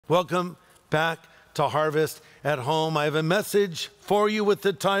Welcome back to Harvest at Home. I have a message for you with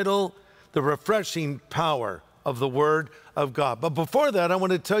the title, The Refreshing Power of the Word of God. But before that, I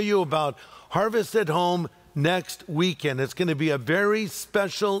want to tell you about Harvest at Home next weekend. It's going to be a very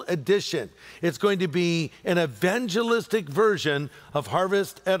special edition. It's going to be an evangelistic version of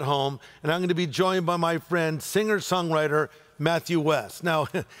Harvest at Home, and I'm going to be joined by my friend, singer-songwriter Matthew West. Now,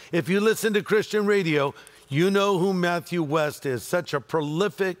 if you listen to Christian radio, you know who Matthew West is, such a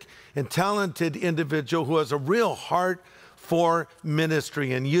prolific and talented individual who has a real heart for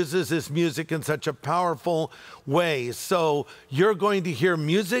ministry and uses his music in such a powerful way. So you're going to hear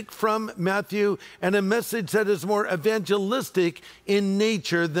music from Matthew and a message that is more evangelistic in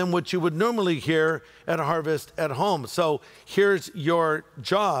nature than what you would normally hear at Harvest at Home. So here's your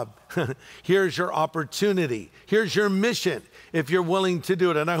job. Here's your opportunity. Here's your mission if you're willing to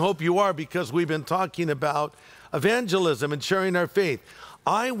do it. And I hope you are, because we've been talking about evangelism and sharing our faith.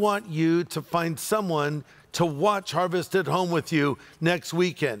 I want you to find someone to watch Harvest at Home with you next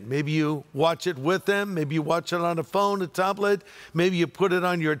weekend. Maybe you watch it with them. Maybe you watch it on a phone, a tablet. Maybe you put it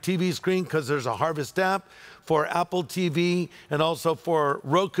on your TV screen, because there's a Harvest app for Apple TV and also for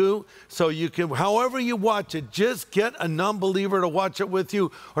Roku. So you can, however you watch it, just get a non-believer to watch it with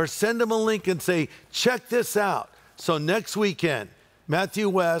you, or send them a link and say, check this out. So next weekend, Matthew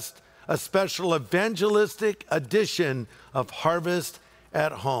West, a special evangelistic edition of Harvest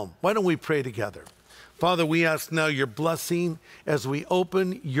at Home. Why don't we pray together? Father, we ask now your blessing as we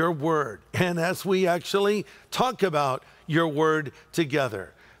open your word and as we actually talk about your word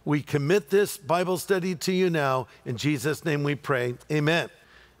together. We commit this Bible study to you now. In Jesus' name we pray, amen.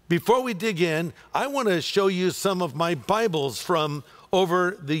 Before we dig in, I want to show you some of my Bibles from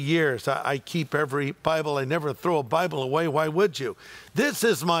over the years. I keep every Bible. I never throw a Bible away. Why would you? This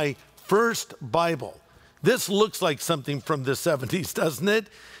is my first Bible. This looks like something from the 70s, doesn't it?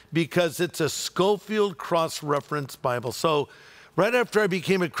 Because it's a Schofield cross-reference Bible. So right after I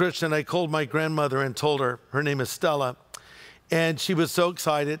became a Christian, I called my grandmother and told her, her name is Stella, and she was so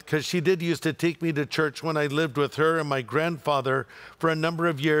excited because she did used to take me to church when I lived with her and my grandfather for a number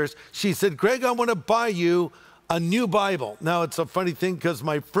of years. She said, Greg, I want to buy you a new Bible. Now, it's a funny thing because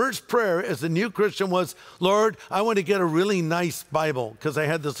my first prayer as a new Christian was, Lord, I want to get a really nice Bible, because I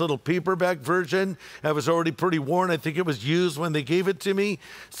had this little paperback version. It was already pretty worn. I think it was used when they gave it to me.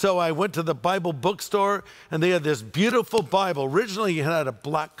 So I went to the Bible bookstore and they had this beautiful Bible. Originally, it had a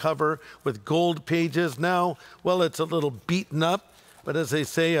black cover with gold pages. Now, well, it's a little beaten up. But as they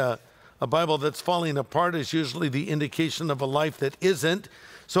say, a Bible that's falling apart is usually the indication of a life that isn't.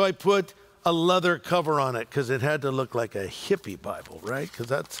 So I put a leather cover on it because it had to look like a hippie Bible, right? Because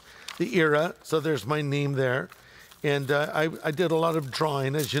that's the era. So there's my name there. And I did a lot of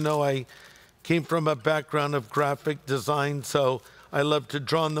drawing. As you know, I came from a background of graphic design, so I love to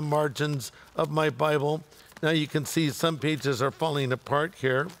draw on the margins of my Bible. Now you can see some pages are falling apart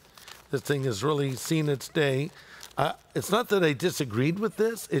here. This thing has really seen its day. It's not that I disagreed with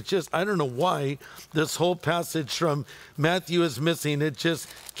this. It's just, I don't know why this whole passage from Matthew is missing. It just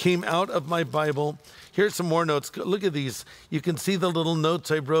came out of my Bible. Here's some more notes. Look at these. You can see the little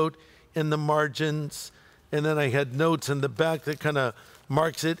notes I wrote in the margins. And then I had notes in the back that kind of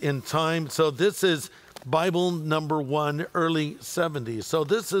marks it in time. So this is Bible number 1, early 70s. So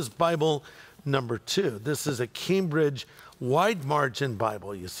this is Bible number 2. This is a Cambridge wide margin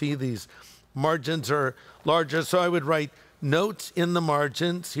Bible. You see these margins are larger, so I would write notes in the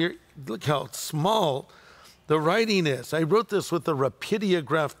margins. Here, look how small the writing is. I wrote this with a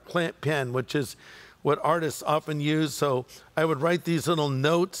Rapidograph pen, which is what artists often use. So I would write these little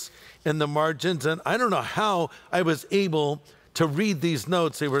notes in the margins, and I don't know how I was able to read these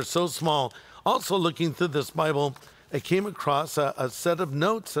notes. They were so small. Also, looking through this Bible, I came across a set of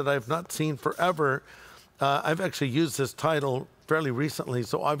notes that I've not seen forever. I've actually used this title fairly recently,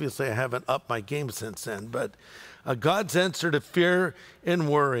 so obviously I haven't upped my game since then, but God's answer to fear and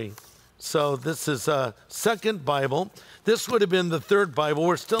worry. So this is a second Bible. This would have been the third Bible.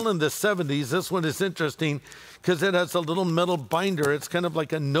 We're still in the 70s. This one is interesting because it has a little metal binder. It's kind of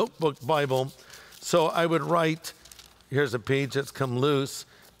like a notebook Bible. So I would write, here's a page that's come loose,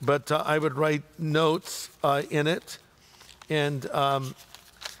 but I would write notes in it. And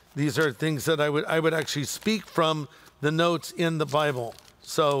these are things that I would actually speak from the notes in the Bible.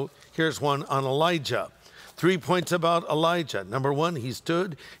 So here's one on Elijah. 3 points about Elijah. Number 1, he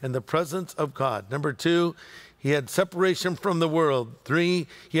stood in the presence of God. Number 2, he had separation from the world. 3,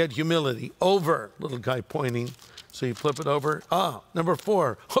 he had humility. Over, little guy pointing. So you flip it over. Number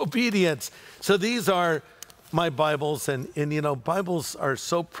 4, obedience. So these are my Bibles. And you know, Bibles are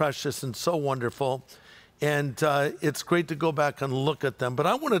so precious and so wonderful. and it's great to go back and look at them. But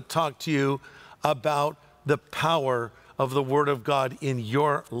I want to talk to you about the power of the Word of God in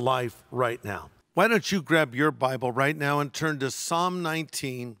your life right now. Why don't you grab your Bible right now and turn to Psalm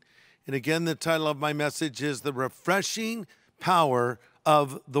 19. And again, the title of my message is The Refreshing Power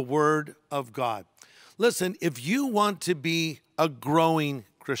of the Word of God. Listen, if you want to be a growing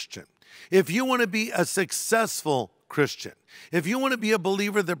Christian, if you want to be a successful Christian, if you want to be a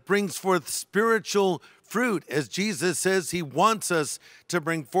believer that brings forth spiritual fruit, as Jesus says he wants us to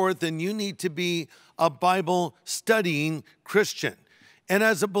bring forth, then you need to be a Bible studying Christian. And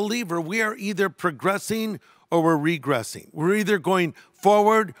as a believer, we are either progressing or we're regressing. We're either going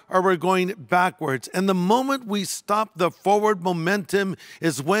forward or we're going backwards. And the moment we stop the forward momentum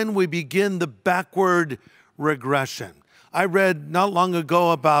is when we begin the backward regression. I read not long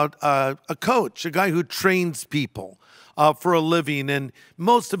ago about a coach, a guy who trains people for a living, and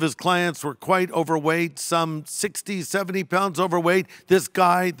most of his clients were quite overweight, some 60, 70 pounds overweight. This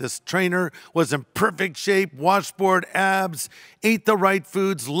guy, this trainer, was in perfect shape, washboard abs, ate the right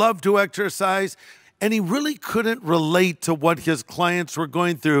foods, loved to exercise, and he really couldn't relate to what his clients were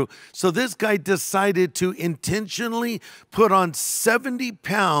going through. So this guy decided to intentionally put on 70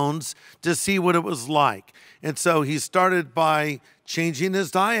 pounds to see what it was like. And so he started by changing his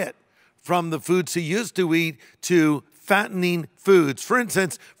diet from the foods he used to eat to fattening foods. For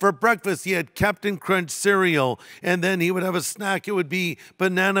instance, for breakfast, he had Captain Crunch cereal, and then he would have a snack. It would be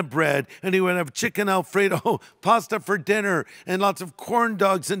banana bread, and he would have chicken Alfredo pasta for dinner, and lots of corn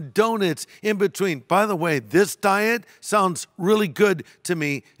dogs and donuts in between. By the way, this diet sounds really good to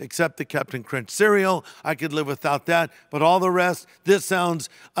me, except the Captain Crunch cereal. I could live without that, but all the rest, this sounds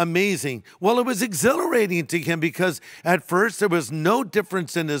amazing. Well, it was exhilarating to him because at first there was no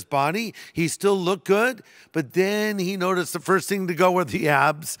difference in his body. He still looked good, but then he noticed the first thing to go were the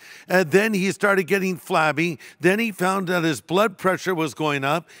abs, and then he started getting flabby. Then he found that his blood pressure was going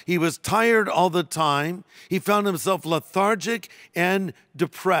up. He was tired all the time. He found himself lethargic and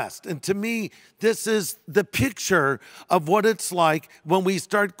depressed. And to me, this is the picture of what it's like when we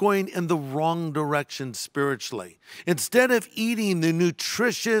start going in the wrong direction spiritually. Instead of eating the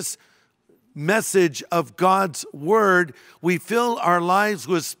nutritious message of God's word, we fill our lives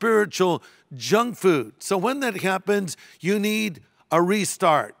with spiritual junk food. So when that happens, you need a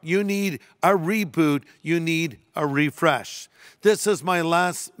restart, you need a reboot, you need a refresh. This is my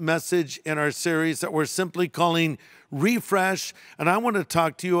last message in our series that we're simply calling Refresh, and I want to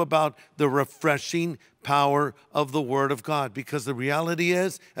talk to you about the refreshing power of the Word of God, because the reality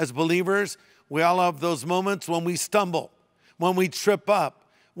is, as believers, we all have those moments when we stumble, when we trip up,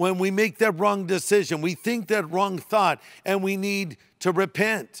 when we make that wrong decision, we think that wrong thought, and we need to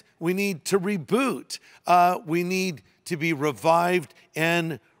repent. We need to reboot. We need to be revived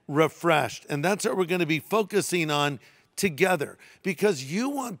and refreshed. And that's what we're going to be focusing on together, because you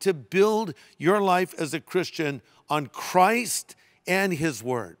want to build your life as a Christian on Christ and His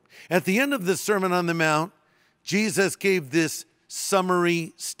Word. At the end of the Sermon on the Mount, Jesus gave this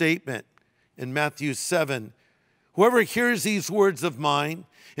summary statement in Matthew 7. Whoever hears these words of mine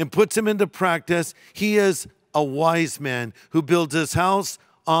and puts them into practice, he is a wise man who builds his house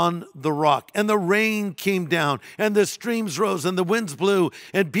on the rock. And the rain came down, and the streams rose, and the winds blew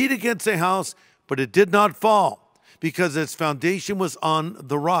and beat against the house, but it did not fall, because its foundation was on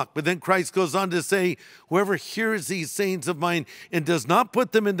the rock. But then Christ goes on to say, whoever hears these sayings of mine and does not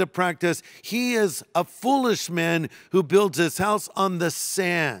put them into practice, he is a foolish man who builds his house on the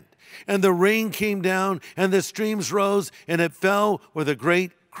sand. And the rain came down, and the streams rose, and it fell with a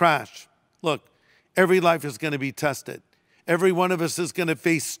great crash. Look, every life is going to be tested. Every one of us is going to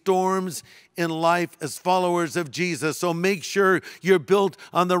face storms in life as followers of Jesus. So make sure you're built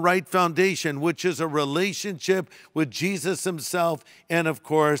on the right foundation, which is a relationship with Jesus Himself and, of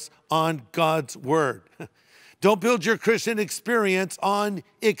course, on God's Word. Don't build your Christian experience on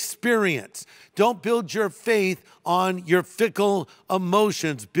experience. Don't build your faith on your fickle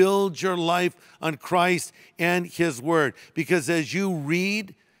emotions. Build your life on Christ and His Word. Because as you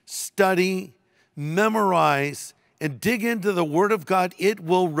read, study, memorize, and dig into the Word of God, it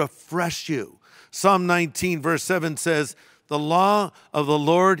will refresh you. Psalm 19, verse 7 says, the law of the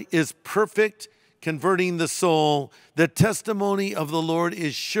Lord is perfect, converting the soul. The testimony of the Lord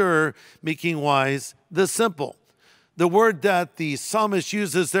is sure, making wise the simple. The word that the psalmist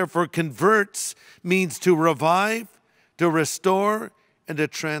uses there for converts means to revive, to restore, and to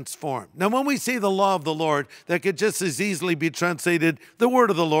transform. Now, when we say the law of the Lord, that could just as easily be translated the word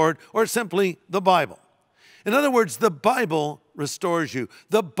of the Lord or simply the Bible. In other words, the Bible restores you.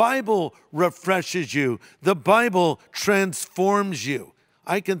 The Bible refreshes you. The Bible transforms you.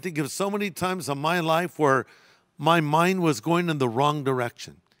 I can think of so many times in my life where my mind was going in the wrong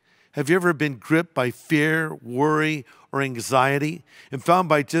direction. Have you ever been gripped by fear, worry, or anxiety and found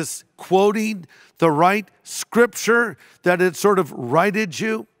by just quoting the right scripture that it sort of righted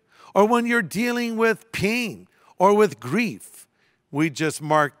you? Or when you're dealing with pain or with grief? We just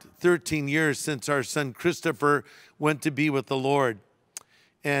marked 13 years since our son Christopher went to be with the Lord.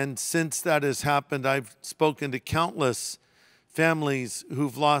 And since that has happened, I've spoken to countless families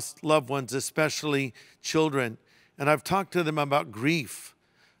who've lost loved ones, especially children. And I've talked to them about grief.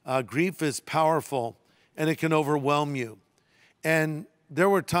 Grief is powerful and it can overwhelm you. And there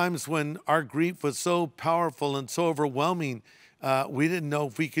were times when our grief was so powerful and so overwhelming, we didn't know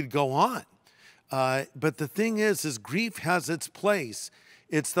if we could go on. But the thing is grief has its place.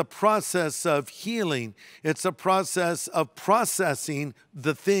 It's the process of healing. It's a process of processing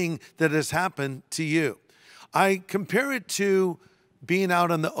the thing that has happened to you. I compare it to being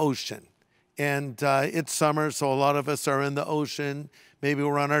out on the ocean. And it's summer, so a lot of us are in the ocean. Maybe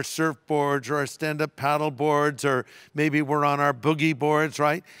we're on our surfboards or our stand-up paddle boards, or maybe we're on our boogie boards,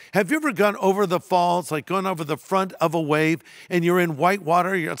 right? Have you ever gone over the falls, like gone over the front of a wave, and you're in white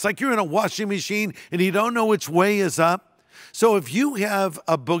water? It's like you're in a washing machine, and you don't know which way is up. So if you have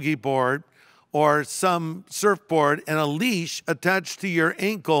a boogie board or some surfboard and a leash attached to your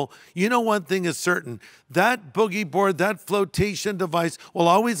ankle, you know one thing is certain. That boogie board, that flotation device will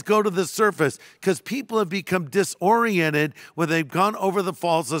always go to the surface, because people have become disoriented when they've gone over the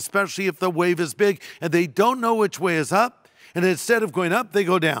falls, especially if the wave is big and they don't know which way is up. And instead of going up, they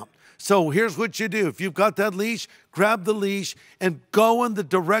go down. So here's what you do. If you've got that leash, grab the leash and go in the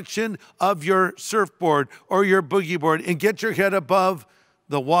direction of your surfboard or your boogie board and get your head above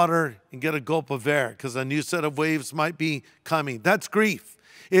the water and get a gulp of air, because a new set of waves might be coming. That's grief.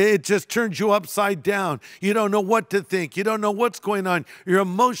 It just turns you upside down. You don't know what to think. You don't know what's going on. Your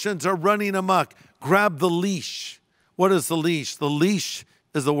emotions are running amok. Grab the leash. What is the leash? The leash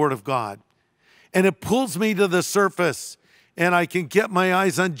is the Word of God. And it pulls me to the surface, and I can get my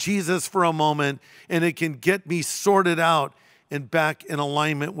eyes on Jesus for a moment, and it can get me sorted out and back in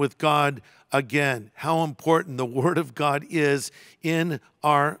alignment with God again. How important the Word of God is in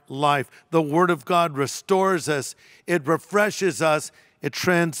our life. The Word of God restores us. It refreshes us. It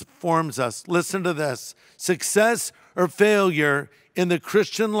transforms us. Listen to this. Success or failure in the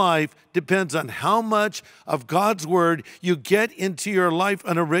Christian life depends on how much of God's Word you get into your life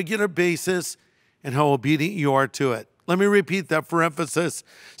on a regular basis and how obedient you are to it. Let me repeat that for emphasis.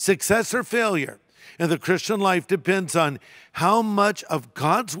 Success or failure in the Christian life depends on how much of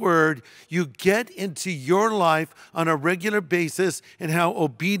God's Word you get into your life on a regular basis and how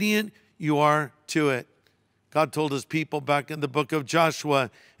obedient you are to it. God told his people back in the book of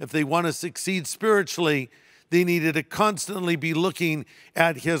Joshua, if they want to succeed spiritually, they needed to constantly be looking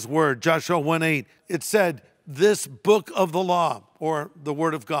at his Word. Joshua 1:8, it said, this book of the law, or the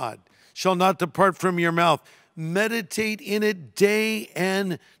Word of God, shall not depart from your mouth. Meditate in it day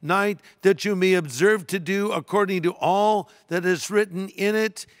and night, that you may observe to do according to all that is written in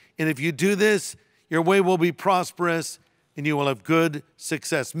it. And if you do this, your way will be prosperous and you will have good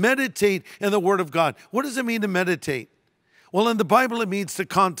success. Meditate in the Word of God. What does it mean to meditate? Well, in the Bible, it means to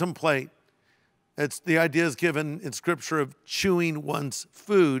contemplate. It's the idea is given in Scripture of chewing one's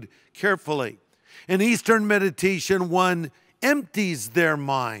food carefully. In Eastern meditation, one empties their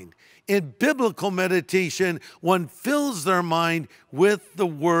mind. In biblical meditation, one fills their mind with the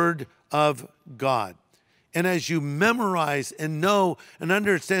Word of God. And as you memorize and know and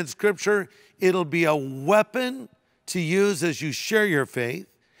understand Scripture, it'll be a weapon to use as you share your faith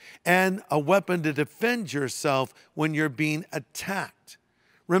and a weapon to defend yourself when you're being attacked.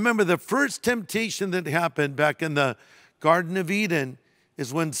 Remember, the first temptation that happened back in the Garden of Eden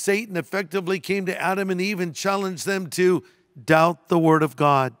is when Satan effectively came to Adam and Eve and challenged them to doubt the Word of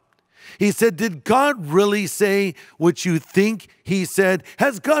God. He said, did God really say what you think he said?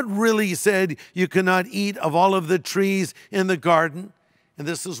 Has God really said you cannot eat of all of the trees in the garden? And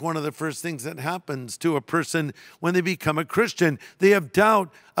this is one of the first things that happens to a person when they become a Christian. They have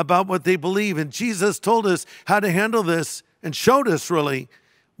doubt about what they believe. And Jesus told us how to handle this and showed us really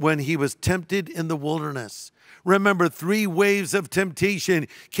when he was tempted in the wilderness. Remember, 3 waves of temptation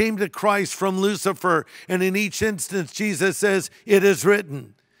came to Christ from Lucifer. And in each instance, Jesus says, it is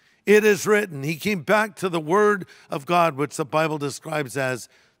written. It is written. He came back to the Word of God, which the Bible describes as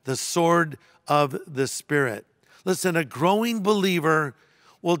the sword of the Spirit. Listen, a growing believer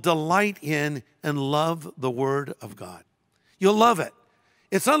will delight in and love the Word of God. You'll love it.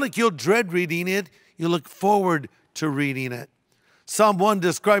 It's not like you'll dread reading it. You look forward to reading it. Psalm 1,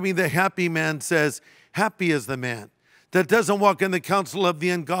 describing the happy man, says, happy is the man that doesn't walk in the counsel of the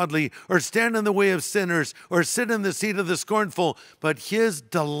ungodly, or stand in the way of sinners, or sit in the seat of the scornful, but his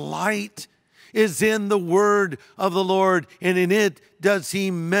delight is in the word of the Lord, and in it does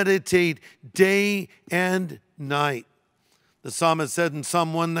he meditate day and night. The psalmist said in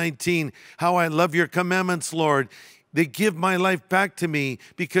Psalm 119, how I love your commandments, Lord. They give my life back to me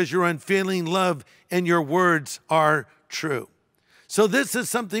because your unfailing love and your words are true. So this is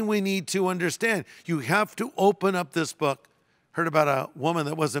something we need to understand. You have to open up this book. Heard about a woman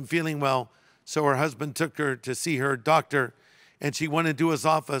that wasn't feeling well, so her husband took her to see her doctor, and she went into his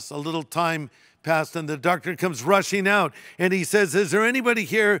office. A little time passed, and the doctor comes rushing out, and he says, is there anybody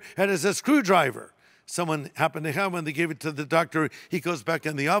here that has a screwdriver? Someone happened to have one. They gave it to the doctor. He goes back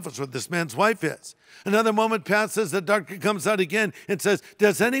in the office where this man's wife is. Another moment passes. The doctor comes out again and says,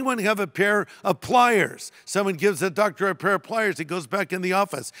 does anyone have a pair of pliers? Someone gives the doctor a pair of pliers. He goes back in the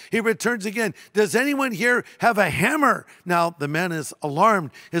office. He returns again. Does anyone here have a hammer? Now, the man is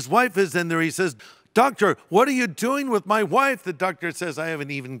alarmed. His wife is in there. He says, doctor, what are you doing with my wife? The doctor says, I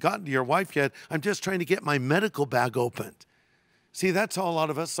haven't even gotten to your wife yet. I'm just trying to get my medical bag opened. See, that's how a lot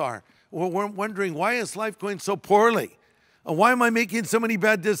of us are. We're wondering, why is life going so poorly? Why am I making so many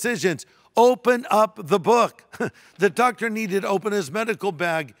bad decisions? Open up the book. The doctor needed to open his medical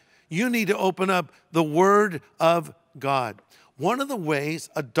bag. You need to open up the Word of God. One of the ways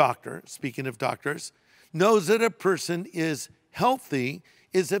a doctor, speaking of doctors, knows that a person is healthy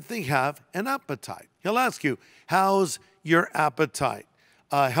is if they have an appetite. He'll ask you, how's your appetite?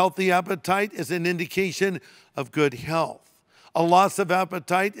 A healthy appetite is an indication of good health. A loss of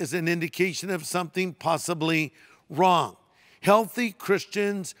appetite is an indication of something possibly wrong. Healthy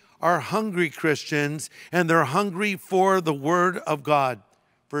Christians are hungry Christians, and they're hungry for the Word of God.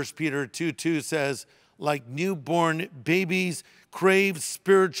 1 Peter 2:2 says, like newborn babies, crave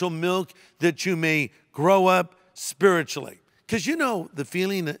spiritual milk that you may grow up spiritually. Because you know the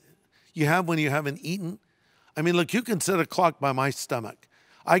feeling that you have when you haven't eaten? I mean, look, you can set a clock by my stomach.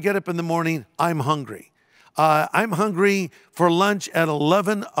 I get up in the morning, I'm hungry. I'm hungry for lunch at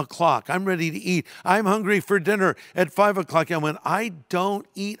 11 o'clock. I'm ready to eat. I'm hungry for dinner at 5 o'clock. And when I don't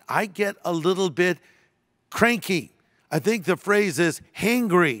eat, I get a little bit cranky. I think the phrase is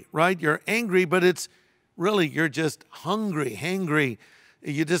hangry, right? You're angry, but it's really, you're just hangry.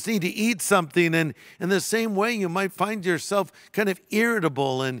 You just need to eat something. And in the same way, you might find yourself kind of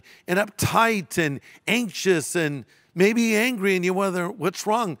irritable and uptight and anxious and maybe angry, and you wonder, what's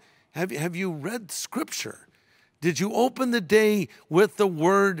wrong? Have you read Scripture? Did you open the day with the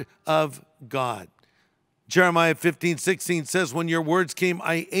Word of God? Jeremiah 15:16 says, when your words came,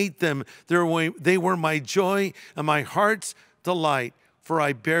 I ate them. They were my joy and my heart's delight, for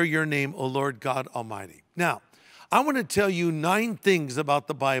I bear your name, O Lord God Almighty. Now, I want to tell you 9 things about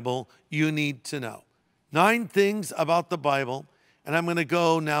the Bible you need to know. 9 things about the Bible. And I'm going to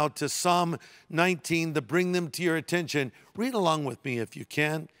go now to Psalm 19 to bring them to your attention. Read along with me if you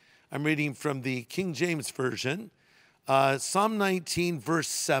can. I'm reading from the King James Version, Psalm 19, verse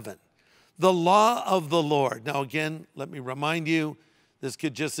 7. The law of the Lord. Now again, let me remind you, this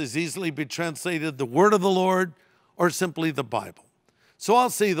could just as easily be translated the word of the Lord or simply the Bible. So I'll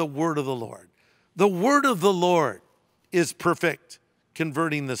say the word of the Lord. The word of the Lord is perfect,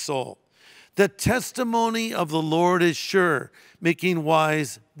 converting the soul. The testimony of the Lord is sure, making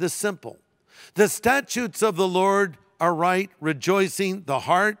wise the simple. The statutes of the Lord are right, rejoicing the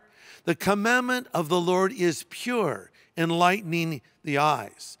heart. The commandment of the Lord is pure, enlightening the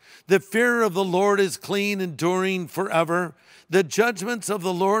eyes. The fear of the Lord is clean, enduring forever. The judgments of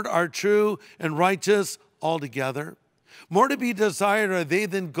the Lord are true and righteous altogether. More to be desired are they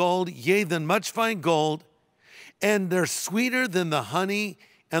than gold, yea, than much fine gold, and they're sweeter than the honey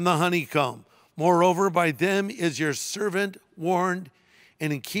and the honeycomb. Moreover, by them is your servant warned,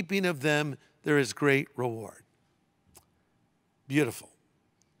 and in keeping of them there is great reward. Beautiful.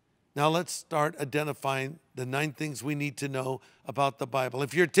 Now let's start identifying the 9 things we need to know about the Bible.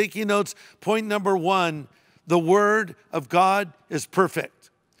 If you're taking notes, point number 1, the Word of God is perfect.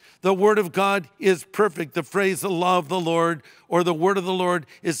 The Word of God is perfect. The phrase, the law of the Lord, or the Word of the Lord,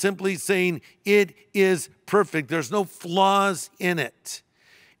 is simply saying it is perfect. There's no flaws in it.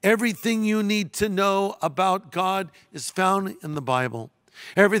 Everything you need to know about God is found in the Bible.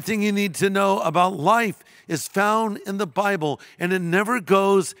 Everything you need to know about life is found in the Bible, and it never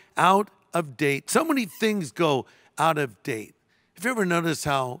goes out of date. So many things go out of date. Have you ever noticed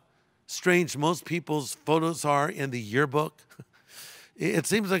how strange most people's photos are in the yearbook? It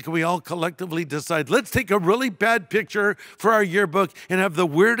seems like we all collectively decide, let's take a really bad picture for our yearbook and have the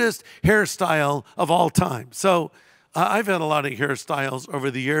weirdest hairstyle of all time. So I've had a lot of hairstyles over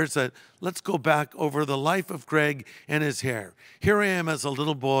the years. Let's go back over the life of Greg and his hair. Here I am as a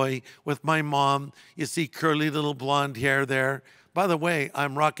little boy with my mom. You see curly little blonde hair there. By the way,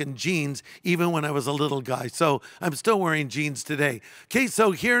 I'm rocking jeans even when I was a little guy. So I'm still wearing jeans today. Okay,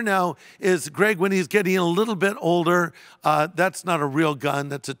 so here now is Greg when he's getting a little bit older. That's not a real gun.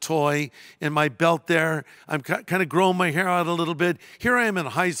 That's a toy in my belt there. I'm kind of growing my hair out a little bit. Here I am in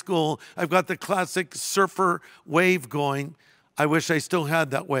high school. I've got the classic surfer wave going. I wish I still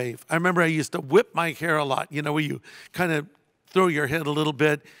had that wave. I remember I used to whip my hair a lot, you know, where you kind of throw your head a little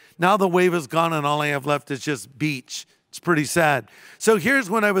bit. Now the wave is gone and all I have left is just beach. It's pretty sad. So here's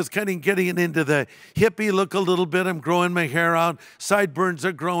when I was kind of getting into the hippie look a little bit. I'm growing my hair out. Sideburns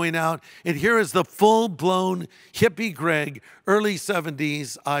are growing out. And here is the full-blown hippie Greg, early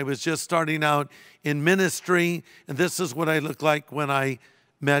 70s. I was just starting out in ministry. And this is what I look like when I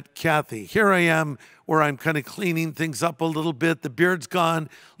met Kathy. Here I am where I'm kind of cleaning things up a little bit. The beard's gone,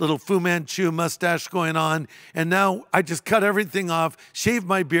 little Fu Manchu mustache going on. And now I just cut everything off, shaved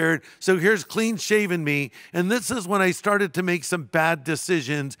my beard. So here's clean shaven me. And this is when I started to make some bad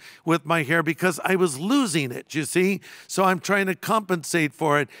decisions with my hair because I was losing it, you see? So I'm trying to compensate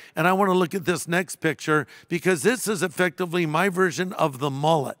for it. And I want to look at this next picture because this is effectively my version of the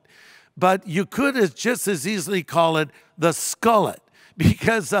mullet. But you could just as easily call it the skullet.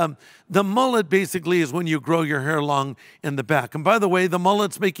 Because the mullet basically is when you grow your hair long in the back. And by the way, the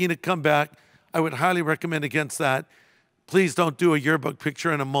mullet's making a comeback. I would highly recommend against that. Please don't do a yearbook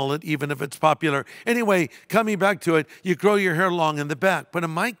picture in a mullet, even if it's popular. Anyway, coming back to it, you grow your hair long in the back. But in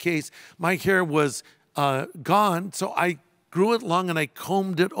my case, my hair was gone, so I grew it long and I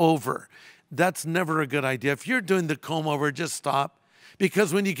combed it over. That's never a good idea. If you're doing the comb over, just stop.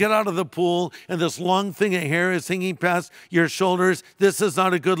 Because when you get out of the pool and this long thing of hair is hanging past your shoulders, this is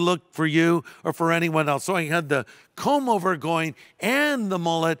not a good look for you or for anyone else. So I had the comb over going and the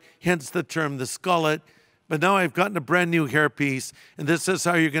mullet, hence the term the skullet. But now I've gotten a brand new hairpiece, and this is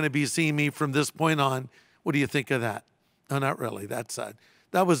how you're going to be seeing me from this point on. What do you think of that? No, not really. That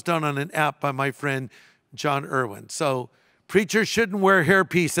was done on an app by my friend John Irwin. So preachers shouldn't wear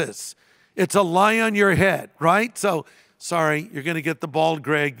hairpieces. It's a lie on your head, right? So sorry, you're going to get the bald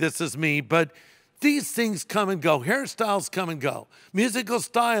Greg. This is me. But these things come and go. Hairstyles come and go. Musical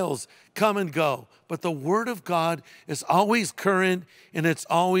styles come and go. But the Word of God is always current and it's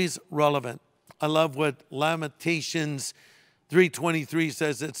always relevant. I love what Lamentations 3:23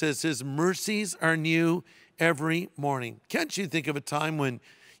 says. It says, His mercies are new every morning. Can't you think of a time when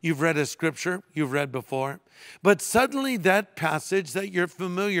you've read a scripture you've read before, but suddenly that passage that you're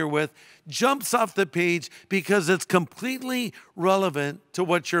familiar with jumps off the page because it's completely relevant to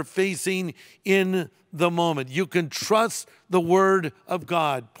what you're facing in the moment. You can trust the Word of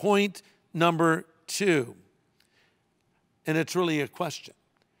God. Point number 2. And it's really a question.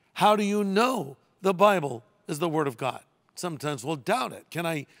 How do you know the Bible is the Word of God? Sometimes we'll doubt it. Can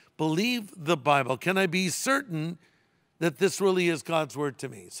I believe the Bible? Can I be certain that this really is God's Word to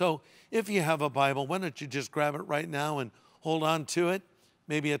me? So if you have a Bible, why don't you just grab it right now and hold on to it?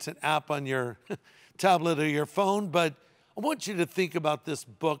 Maybe it's an app on your tablet or your phone, but I want you to think about this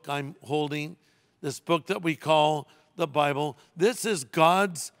book I'm holding, this book that we call the Bible. This is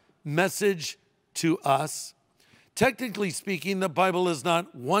God's message to us. Technically speaking, the Bible is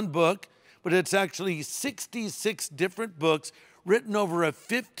not one book, but it's actually 66 different books written over a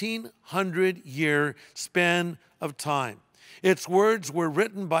 1,500-year span of time. Its words were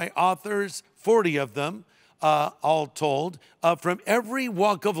written by authors, 40 of them, all told, from every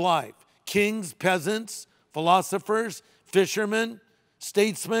walk of life: kings, peasants, philosophers, fishermen,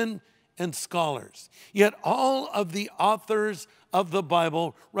 statesmen, and scholars. Yet all of the authors of the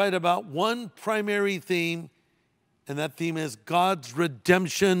Bible write about one primary theme, and that theme is God's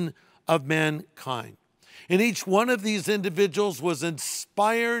redemption of mankind. And each one of these individuals was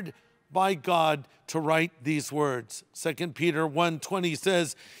inspired by God to write these words. 2 Peter 1:20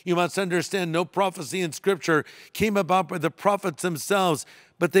 says, you must understand no prophecy in Scripture came about by the prophets themselves,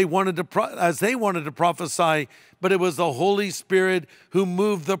 but they wanted to prophesy, but it was the Holy Spirit who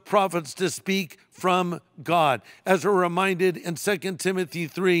moved the prophets to speak from God. As we're reminded in 2 Timothy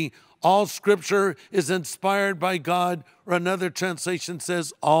 3, all Scripture is inspired by God, or another translation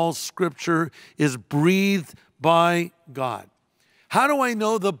says all Scripture is breathed by God. How do I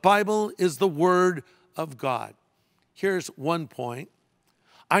know the Bible is the Word of God? Here's one point.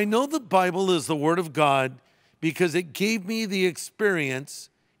 I know the Bible is the Word of God because it gave me the experience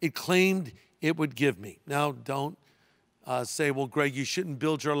it claimed it would give me. Now, don't say, well, Greg, you shouldn't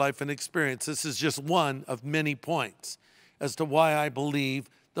build your life on experience. This is just one of many points as to why I believe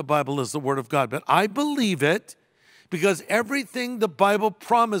the Bible is the Word of God. But I believe it because everything the Bible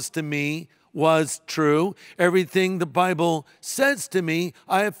promised to me was true. Everything the Bible says to me,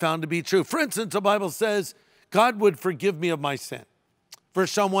 I have found to be true. For instance, the Bible says God would forgive me of my sin. 1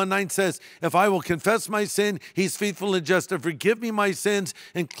 John 1:9 says, if I will confess my sin, he's faithful and just to forgive me my sins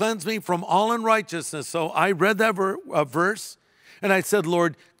and cleanse me from all unrighteousness. So I read that verse and I said,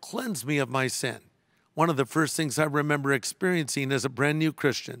 Lord, cleanse me of my sin. One of the first things I remember experiencing as a brand new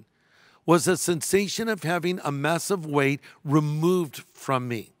Christian was a sensation of having a massive weight removed from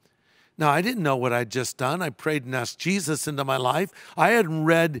me. Now, I didn't know what I'd just done. I prayed and asked Jesus into my life. I hadn't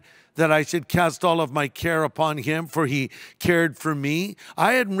read that I should cast all of my care upon him, for he cared for me.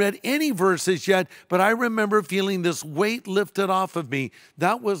 I hadn't read any verses yet, but I remember feeling this weight lifted off of me.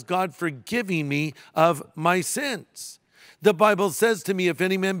 That was God forgiving me of my sins. The Bible says to me, if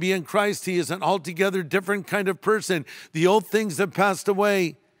any man be in Christ, he is an altogether different kind of person. The old things have passed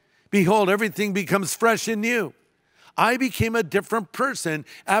away. Behold, everything becomes fresh and new. I became a different person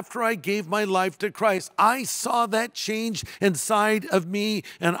after I gave my life to Christ. I saw that change inside of me,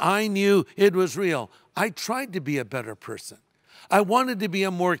 and I knew it was real. I tried to be a better person. I wanted to be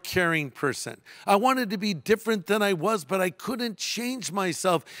a more caring person. I wanted to be different than I was, but I couldn't change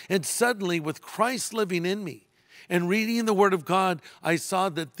myself. And suddenly, with Christ living in me and reading the Word of God, I saw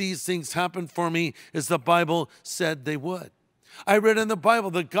that these things happened for me as the Bible said they would. I read in the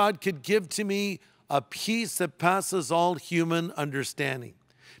Bible that God could give to me a peace that passes all human understanding.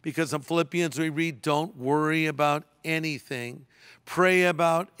 Because in Philippians we read, don't worry about anything, pray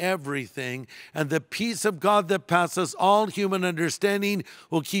about everything, and the peace of God that passes all human understanding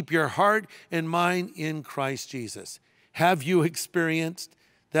will keep your heart and mind in Christ Jesus. Have you experienced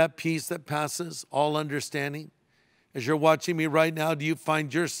that peace that passes all understanding? As you're watching me right now, do you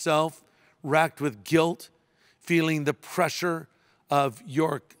find yourself racked with guilt, feeling the pressure of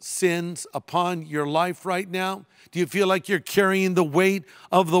your sins upon your life right now? Do you feel like you're carrying the weight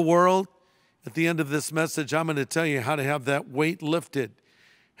of the world? At the end of this message, I'm going to tell you how to have that weight lifted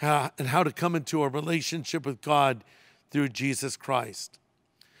and how to come into a relationship with God through Jesus Christ.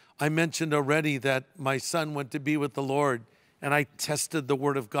 I mentioned already that my son went to be with the Lord, and I tested the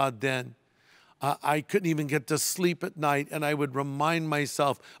Word of God then. I couldn't even get to sleep at night, and I would remind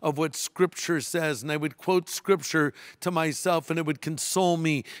myself of what Scripture says, and I would quote Scripture to myself, and it would console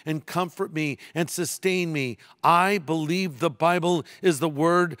me and comfort me and sustain me. I believe the Bible is the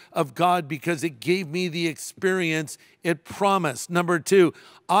Word of God because it gave me the experience it promised. Number two,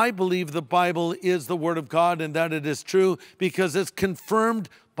 I believe the Bible is the Word of God and that it is true because it's confirmed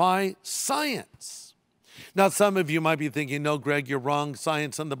by science. Now, some of you might be thinking, no, Greg, you're wrong.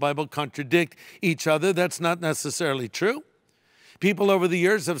 Science and the Bible contradict each other. That's not necessarily true. People over the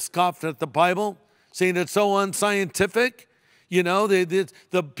years have scoffed at the Bible, saying it's so unscientific. You know,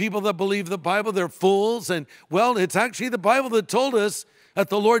 the people that believe the Bible, they're fools. And, well, it's actually the Bible that told us that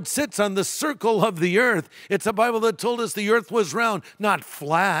the Lord sits on the circle of the earth. It's a Bible that told us the earth was round, not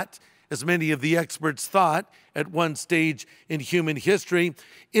flat, as many of the experts thought at one stage in human history.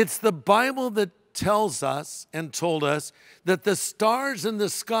 It's the Bible that tells us and told us that the stars in the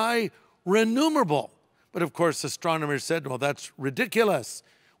sky were innumerable. But of course, astronomers said, well, that's ridiculous.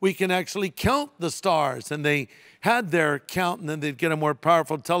 We can actually count the stars. And they had their count, and then they'd get a more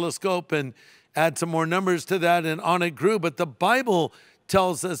powerful telescope and add some more numbers to that, and on it grew. But the Bible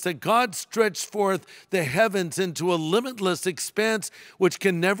tells us that God stretched forth the heavens into a limitless expanse which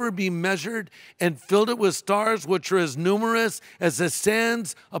can never be measured and filled it with stars which are as numerous as the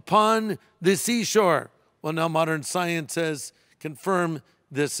sands upon the seashore. Well, now modern science has confirmed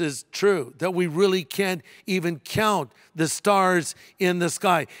this is true, that we really can't even count the stars in the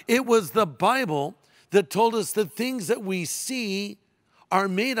sky. It was the Bible that told us the things that we see are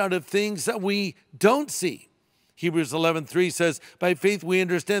made out of things that we don't see. Hebrews 11:3 says, by faith we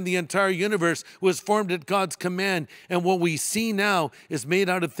understand the entire universe was formed at God's command, and what we see now is made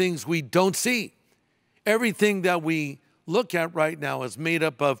out of things we don't see. Everything that we look at right now is made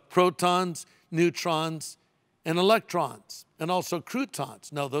up of protons, neutrons, and electrons, and also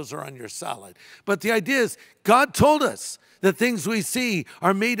croutons. No, those are on your salad. But the idea is, God told us the things we see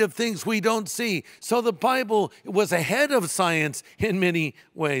are made of things we don't see. So the Bible was ahead of science in many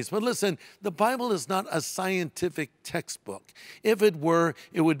ways. But listen, the Bible is not a scientific textbook. If it were,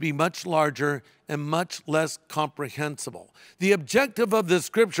 it would be much larger and much less comprehensible. The objective of the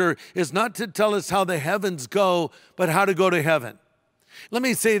Scripture is not to tell us how the heavens go, but how to go to heaven. Let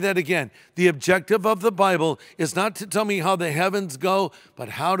me say that again. The objective of the Bible is not to tell me how the heavens go, but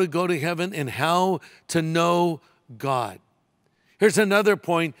how to go to heaven and how to know God. Here's another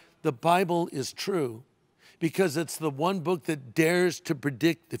point. The Bible is true because it's the one book that dares to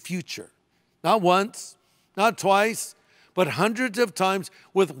predict the future. Not once, not twice, but hundreds of times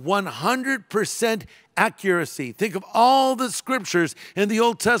with 100% accuracy. Think of all the scriptures in the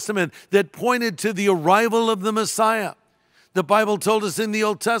Old Testament that pointed to the arrival of the Messiah. The Bible told us in the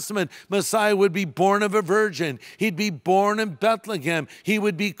Old Testament, Messiah would be born of a virgin. He'd be born in Bethlehem. He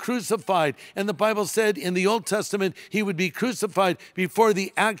would be crucified. And the Bible said in the Old Testament, he would be crucified before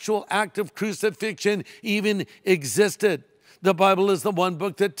the actual act of crucifixion even existed. The Bible is the one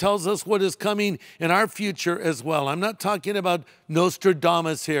book that tells us what is coming in our future as well. I'm not talking about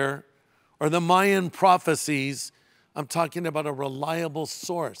Nostradamus here or the Mayan prophecies. I'm talking about a reliable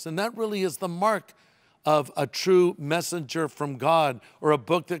source. And that really is the mark of a true messenger from God or a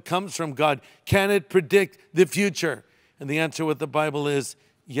book that comes from God. Can it predict the future? And the answer with the Bible is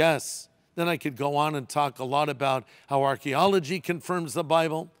yes. Then I could go on and talk a lot about how archaeology confirms the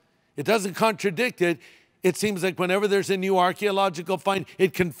Bible. It doesn't contradict it. It seems like whenever there's a new archaeological find,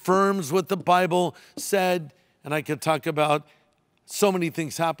 it confirms what the Bible said. And I could talk about so many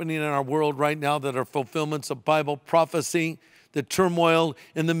things happening in our world right now that are fulfillments of Bible prophecy, the turmoil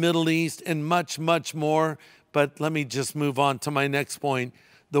in the Middle East, and much, much more. But let me just move on to my next point.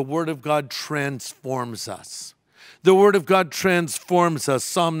 The Word of God transforms us. The Word of God transforms us.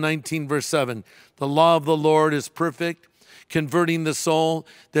 Psalm 19, verse 7. The law of the Lord is perfect, converting the soul.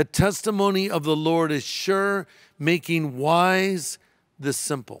 The testimony of the Lord is sure, making wise the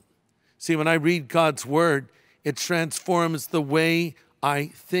simple. See, when I read God's Word, it transforms the way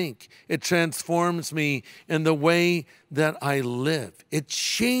I think. It transforms me in the way that I live. It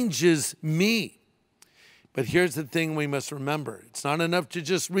changes me. But here's the thing we must remember. It's not enough to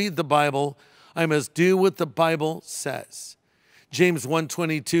just read the Bible. I must do what the Bible says. James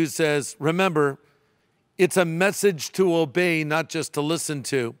 1:22 says, remember, it's a message to obey, not just to listen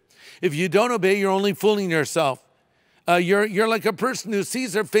to. If you don't obey, you're only fooling yourself. You're like a person who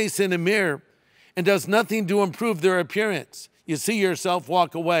sees their face in a mirror and does nothing to improve their appearance. You see yourself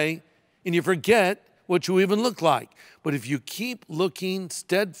walk away and you forget what you even look like. But if you keep looking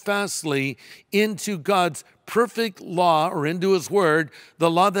steadfastly into God's perfect law or into his word, the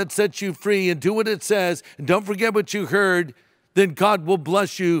law that sets you free, and do what it says, and don't forget what you heard, then God will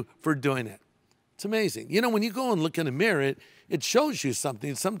bless you for doing it. It's amazing. You know, when you go and look in a mirror, it shows you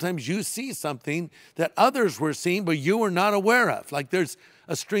something. Sometimes you see something that others were seeing, but you were not aware of. Like there's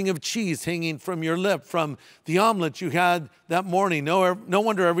a string of cheese hanging from your lip from the omelet you had that morning. No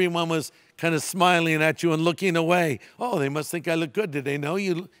wonder everyone was kind of smiling at you and looking away. Oh, they must think I look good. Did they know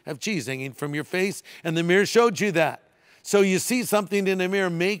you have cheese hanging from your face? And the mirror showed you that. So you see something in the mirror,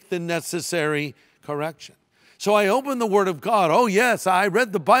 make the necessary correction. So I opened the Word of God. Oh, yes, I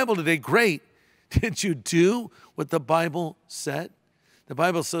read the Bible today. Great. Did you do what the Bible said? The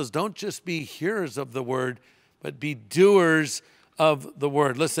Bible says, don't just be hearers of the Word, but be doers of the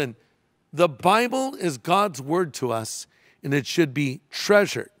Word. Listen, the Bible is God's Word to us, and it should be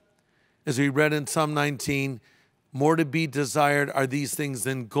treasured. As we read in Psalm 19, more to be desired are these things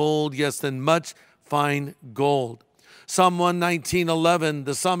than gold, yes, than much fine gold. Psalm 119:11,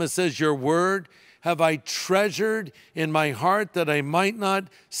 the psalmist says, your word have I treasured in my heart that I might not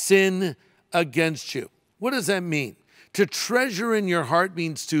sin against you. What does that mean? To treasure in your heart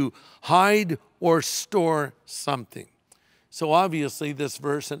means to hide or store something. So obviously this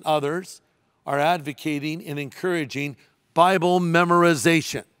verse and others are advocating and encouraging Bible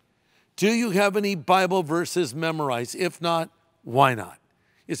memorization. Do you have any Bible verses memorized? If not, why not?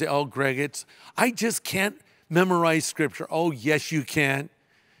 You say, oh, Greg, I just can't memorize scripture. Oh, yes, you can.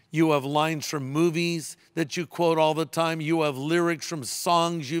 You have lines from movies that you quote all the time. You have lyrics from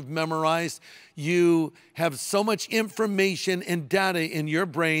songs you've memorized. You have so much information and data in your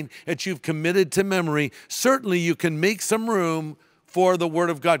brain that you've committed to memory. Certainly you can make some room for the Word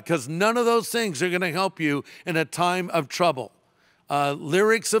of God, because none of those things are going to help you in a time of trouble.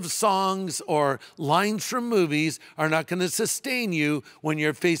 Lyrics of songs or lines from movies are not going to sustain you when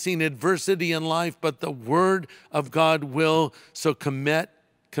you're facing adversity in life, but the Word of God will. So commit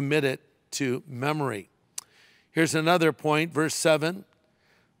it to memory. Here's another point, verse 7.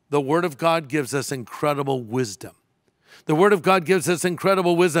 The Word of God gives us incredible wisdom. The Word of God gives us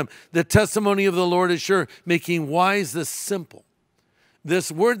incredible wisdom. The testimony of the Lord is sure, making wise the simple.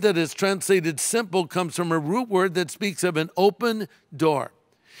 This word that is translated simple comes from a root word that speaks of an open door.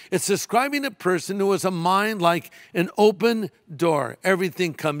 It's describing a person who has a mind like an open door.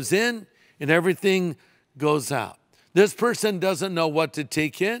 Everything comes in and everything goes out. This person doesn't know what to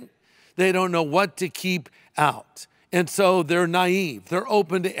take in. They don't know what to keep out. And so they're naive. They're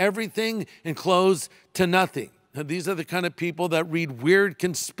open to everything and closed to nothing. Now, these are the kind of people that read weird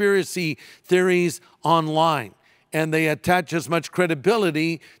conspiracy theories online. and they attach as much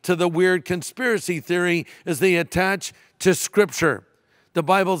credibility to the weird conspiracy theory as they attach to Scripture. The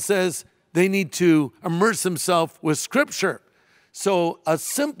Bible says they need to immerse themselves with Scripture. So a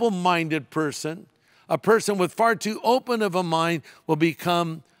simple-minded person, a person with far too open of a mind, will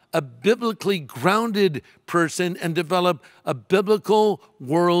become a biblically grounded person and develop a biblical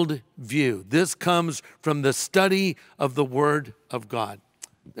world view. This comes from the study of the Word of God.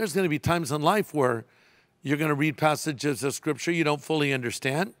 There's going to be times in life where you're going to read passages of Scripture you don't fully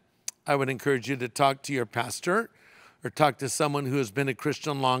understand. I would encourage you to talk to your pastor or talk to someone who has been a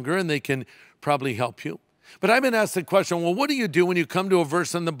Christian longer, and they can probably help you. But I've been asked the question, well, what do you do when you come to a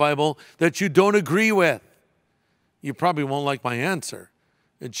verse in the Bible that you don't agree with? You probably won't like my answer.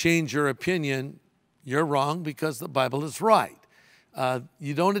 Change your opinion. You're wrong because the Bible is right.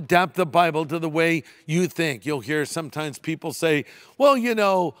 You don't adapt the Bible to the way you think. You'll hear sometimes people say, well, you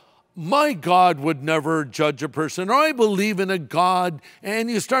know, my God would never judge a person, or I believe in a God, and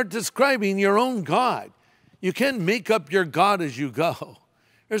you start describing your own God. You can't make up your God as you go.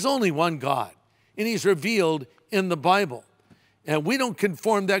 There's only one God, and He's revealed in the Bible. And we don't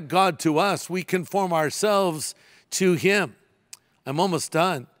conform that God to us. We conform ourselves to Him. I'm almost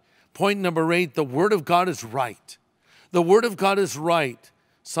done. Point number 8, the Word of God is right. The Word of God is right.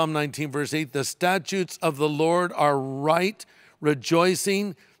 Psalm 19, verse 8, the statutes of the Lord are right,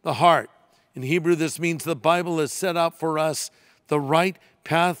 rejoicing the heart. In Hebrew, this means the Bible has set out for us the right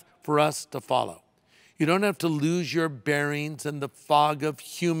path for us to follow. You don't have to lose your bearings in the fog of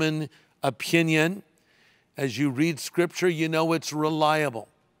human opinion. As you read Scripture, you know it's reliable.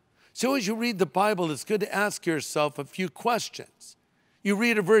 So as you read the Bible, it's good to ask yourself a few questions. You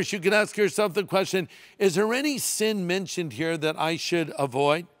read a verse, you can ask yourself the question, is there any sin mentioned here that I should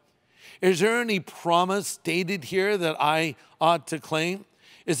avoid? Is there any promise stated here that I ought to claim?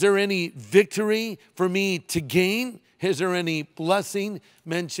 Is there any victory for me to gain? Is there any blessing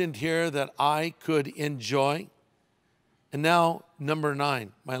mentioned here that I could enjoy? And now, number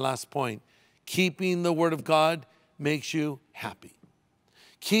 9, my last point. Keeping the Word of God makes you happy.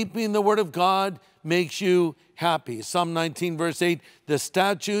 Keeping the Word of God makes you happy. Psalm 19, verse 8, the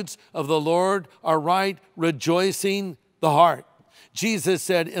statutes of the Lord are right, rejoicing the heart. Jesus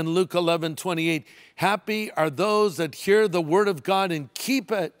said in Luke 11, 28, happy are those that hear the Word of God and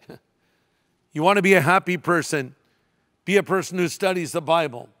keep it. You want to be a happy person? Be a person who studies the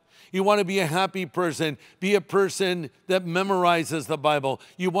Bible. You want to be a happy person? Be a person that memorizes the Bible.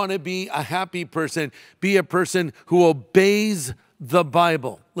 You want to be a happy person? Be a person who obeys the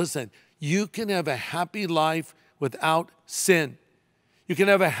Bible. Listen, you can have a happy life without sin. You can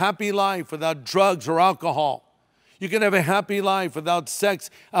have a happy life without drugs or alcohol. You can have a happy life without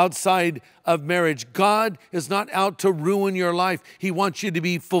sex outside of marriage. God is not out to ruin your life. He wants you to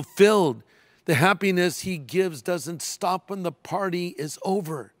be fulfilled. The happiness He gives doesn't stop when the party is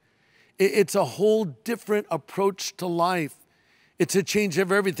over. It's a whole different approach to life. It's a change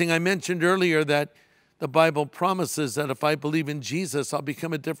of everything. I mentioned earlier that the Bible promises that if I believe in Jesus, I'll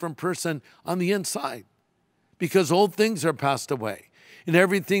become a different person on the inside because old things are passed away and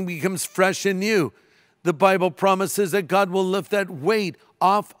everything becomes fresh and new. The Bible promises that God will lift that weight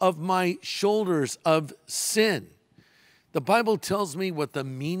off of my shoulders of sin. The Bible tells me what the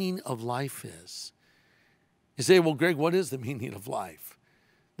meaning of life is. You say, well, Greg, what is the meaning of life?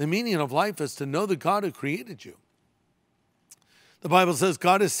 The meaning of life is to know the God who created you. The Bible says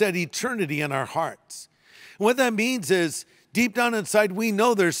God has set eternity in our hearts. And what that means is deep down inside, we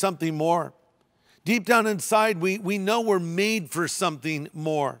know there's something more. Deep down inside, we know we're made for something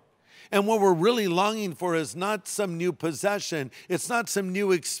more. And what we're really longing for is not some new possession. It's not some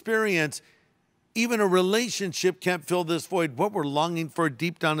new experience. Even a relationship can't fill this void. What we're longing for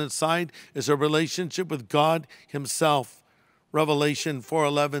deep down inside is a relationship with God Himself. Revelation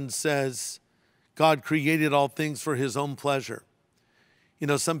 4:11 says, God created all things for His own pleasure. You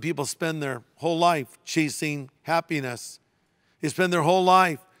know, some people spend their whole life chasing happiness. They spend their whole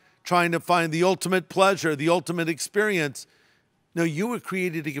life trying to find the ultimate pleasure, the ultimate experience. No, you were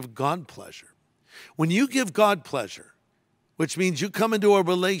created to give God pleasure. When you give God pleasure, which means you come into a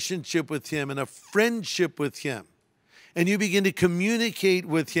relationship with Him and a friendship with Him, and you begin to communicate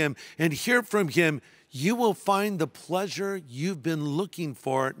with Him and hear from Him, you will find the pleasure you've been looking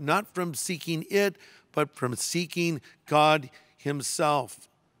for, not from seeking it, but from seeking God Himself.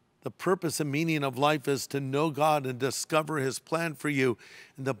 The purpose and meaning of life is to know God and discover His plan for you.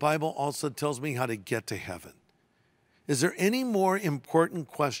 And the Bible also tells me how to get to heaven. Is there any more important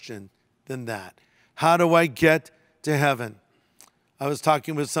question than that? How do I get to heaven? I was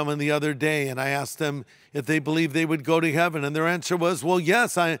talking with someone the other day, and I asked them if they believed they would go to heaven. And their answer was, well,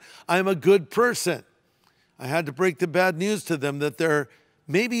 yes, I'm a good person. I had to break the bad news to them that they're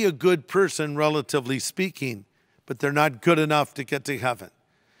maybe a good person, relatively speaking, but they're not good enough to get to heaven.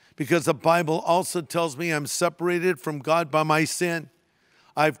 Because the Bible also tells me I'm separated from God by my sin.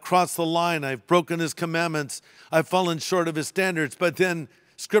 I've crossed the line. I've broken his commandments. I've fallen short of his standards. But then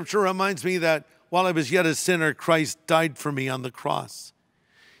Scripture reminds me that while I was yet a sinner, Christ died for me on the cross.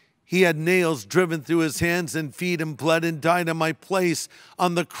 He had nails driven through his hands and feet and bled and died in my place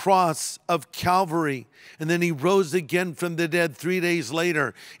on the cross of Calvary. And then he rose again from the dead 3 days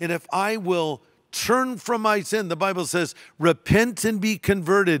later. And if I will turn from my sin, the Bible says, repent and be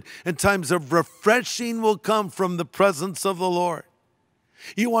converted, and times of refreshing will come from the presence of the Lord.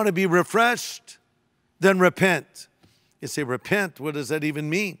 You want to be refreshed? Then repent. You say, repent? What does that even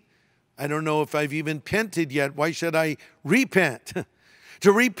mean? I don't know if I've even repented yet. Why should I repent?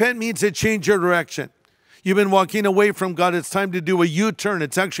 To repent means to change your direction. You've been walking away from God. It's time to do a U-turn.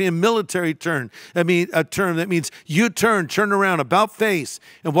 It's actually a military turn. I mean, a term that means U-turn, turn around, about face,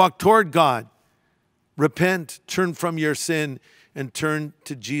 and walk toward God. Repent, turn from your sin, and turn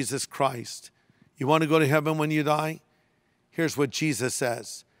to Jesus Christ. You want to go to heaven when you die? Here's what Jesus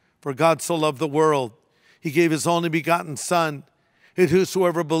says. For God so loved the world, he gave his only begotten Son, that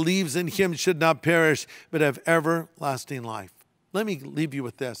whosoever believes in him should not perish, but have everlasting life. Let me leave you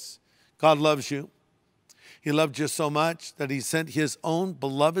with this. God loves you. He loved you so much that he sent his own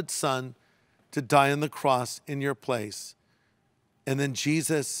beloved Son to die on the cross in your place. And then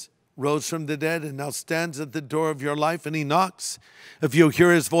Jesus rose from the dead and now stands at the door of your life and he knocks. If you'll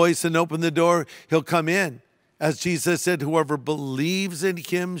hear his voice and open the door, he'll come in. As Jesus said, whoever believes in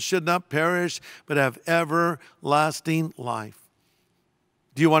him should not perish, but have everlasting life.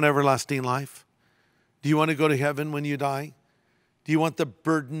 Do you want everlasting life? Do you want to go to heaven when you die? Do you want the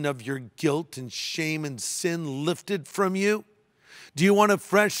burden of your guilt and shame and sin lifted from you? Do you want a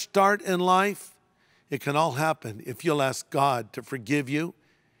fresh start in life? It can all happen if you'll ask God to forgive you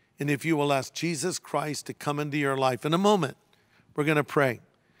and if you will ask Jesus Christ to come into your life. In a moment, we're going to pray.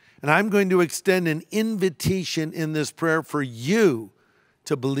 And I'm going to extend an invitation in this prayer for you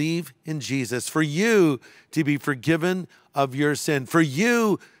to believe in Jesus, for you to be forgiven of your sin, for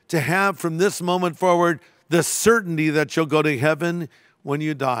you to have from this moment forward the certainty that you'll go to heaven when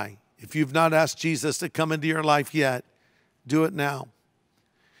you die. If you've not asked Jesus to come into your life yet, do it now.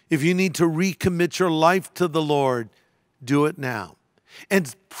 If you need to recommit your life to the Lord, do it now.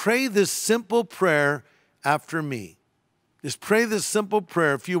 And pray this simple prayer after me. Just pray this simple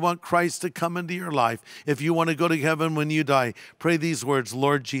prayer if you want Christ to come into your life. If you want to go to heaven when you die, pray these words,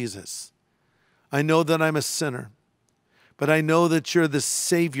 Lord Jesus, I know that I'm a sinner, but I know that you're the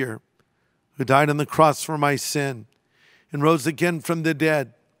Savior who died on the cross for my sin and rose again from the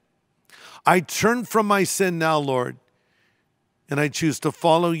dead. I turn from my sin now, Lord, and I choose to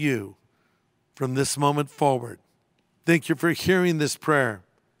follow you from this moment forward. Thank you for hearing this prayer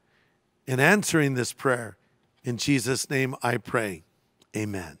and answering this prayer. In Jesus' name I pray.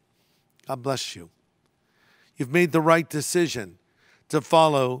 Amen. God bless you. You've made the right decision to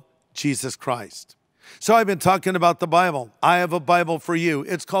follow Jesus Christ. So I've been talking about the Bible. I have a Bible for you.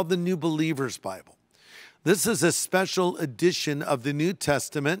 It's called the New Believer's Bible. This is a special edition of the New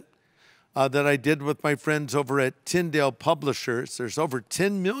Testament that I did with my friends over at Tyndale Publishers. There's over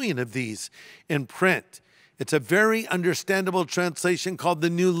 10 million of these in print. It's a very understandable translation called the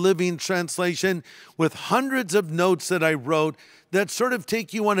New Living Translation with hundreds of notes that I wrote that sort of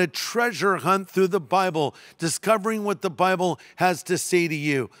take you on a treasure hunt through the Bible, discovering what the Bible has to say to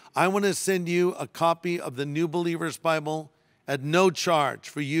you. I want to send you a copy of the New Believer's Bible at no charge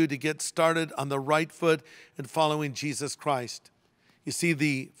for you to get started on the right foot and following Jesus Christ. You see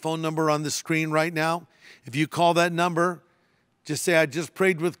the phone number on the screen right now? If you call that number, just say, I just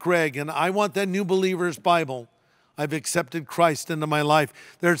prayed with Greg, and I want that New Believer's Bible. I've accepted Christ into my life.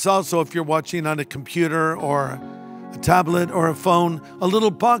 There's also, if you're watching on a computer or a tablet or a phone, a little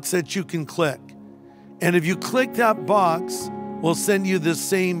box that you can click. And if you click that box, we'll send you the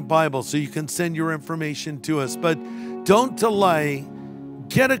same Bible so you can send your information to us. But don't delay.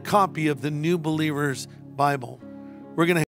 Get a copy of the New Believer's Bible. We're going to